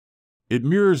It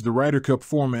mirrors the Ryder Cup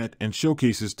format and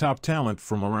showcases top talent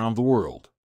from around the world.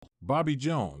 Bobby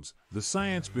Jones, the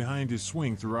science behind his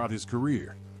swing throughout his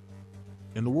career.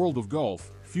 In the world of golf,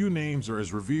 few names are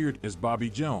as revered as Bobby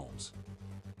Jones.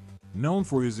 Known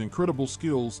for his incredible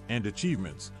skills and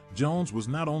achievements, Jones was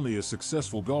not only a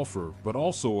successful golfer but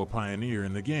also a pioneer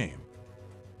in the game.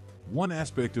 One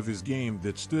aspect of his game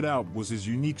that stood out was his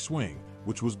unique swing,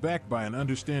 which was backed by an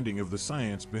understanding of the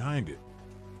science behind it.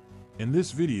 In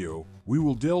this video, we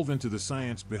will delve into the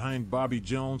science behind Bobby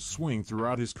Jones' swing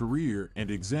throughout his career and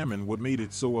examine what made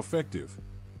it so effective.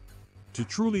 To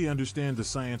truly understand the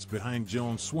science behind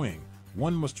Jones' swing,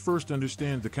 one must first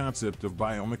understand the concept of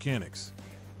biomechanics.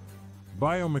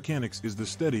 Biomechanics is the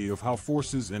study of how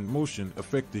forces and motion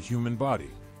affect the human body.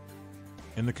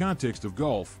 In the context of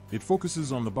golf, it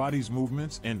focuses on the body's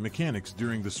movements and mechanics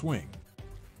during the swing.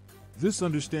 This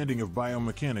understanding of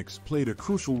biomechanics played a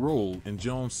crucial role in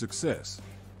Jones' success.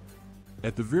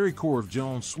 At the very core of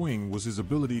Jones' swing was his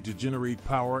ability to generate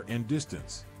power and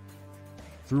distance.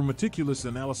 Through meticulous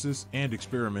analysis and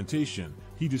experimentation,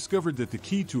 he discovered that the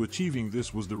key to achieving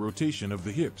this was the rotation of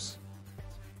the hips.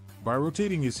 By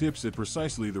rotating his hips at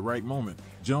precisely the right moment,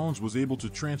 Jones was able to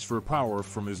transfer power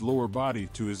from his lower body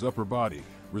to his upper body,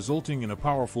 resulting in a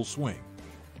powerful swing.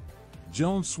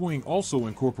 Jones' swing also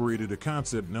incorporated a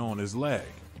concept known as lag.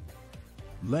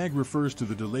 Lag refers to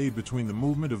the delay between the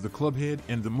movement of the club head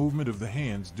and the movement of the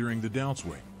hands during the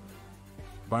downswing.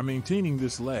 By maintaining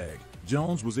this lag,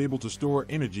 Jones was able to store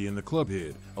energy in the club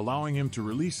head, allowing him to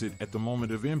release it at the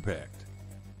moment of impact.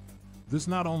 This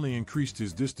not only increased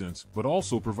his distance, but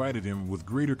also provided him with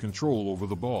greater control over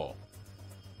the ball.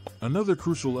 Another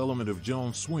crucial element of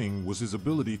Jones' swing was his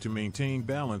ability to maintain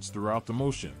balance throughout the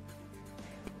motion.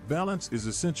 Balance is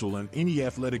essential in any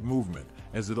athletic movement,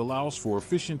 as it allows for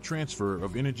efficient transfer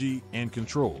of energy and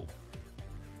control.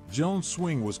 Jones'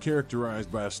 swing was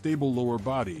characterized by a stable lower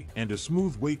body and a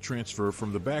smooth weight transfer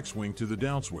from the backswing to the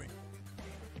downswing.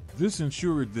 This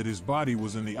ensured that his body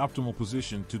was in the optimal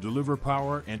position to deliver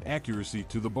power and accuracy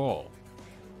to the ball.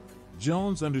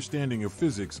 Jones' understanding of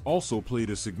physics also played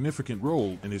a significant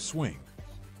role in his swing.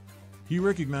 He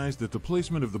recognized that the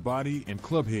placement of the body and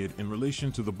club head in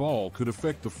relation to the ball could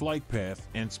affect the flight path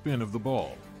and spin of the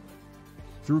ball.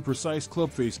 Through precise club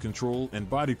face control and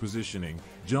body positioning,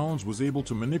 Jones was able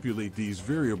to manipulate these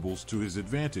variables to his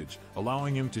advantage,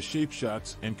 allowing him to shape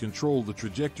shots and control the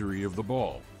trajectory of the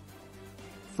ball.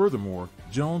 Furthermore,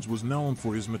 Jones was known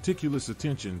for his meticulous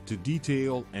attention to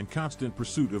detail and constant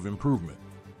pursuit of improvement.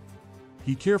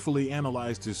 He carefully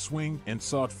analyzed his swing and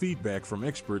sought feedback from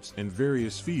experts in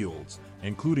various fields,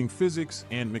 including physics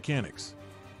and mechanics.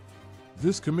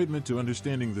 This commitment to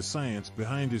understanding the science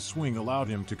behind his swing allowed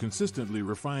him to consistently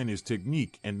refine his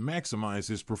technique and maximize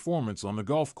his performance on the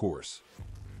golf course.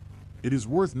 It is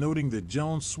worth noting that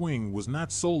Jones' swing was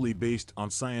not solely based on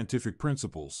scientific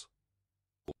principles.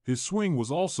 His swing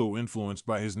was also influenced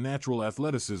by his natural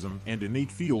athleticism and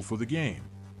innate feel for the game.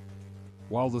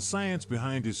 While the science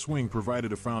behind his swing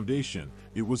provided a foundation,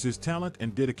 it was his talent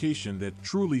and dedication that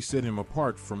truly set him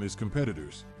apart from his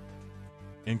competitors.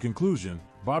 In conclusion,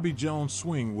 Bobby Jones'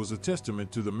 swing was a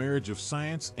testament to the marriage of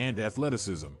science and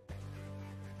athleticism.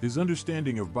 His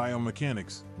understanding of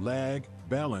biomechanics, lag,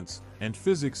 balance, and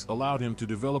physics allowed him to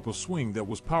develop a swing that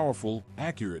was powerful,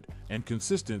 accurate, and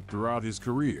consistent throughout his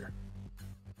career.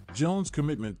 Jones'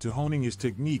 commitment to honing his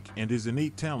technique and his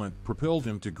innate talent propelled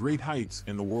him to great heights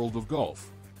in the world of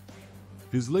golf.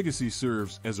 His legacy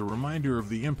serves as a reminder of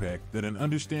the impact that an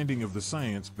understanding of the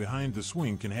science behind the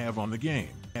swing can have on the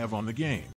game.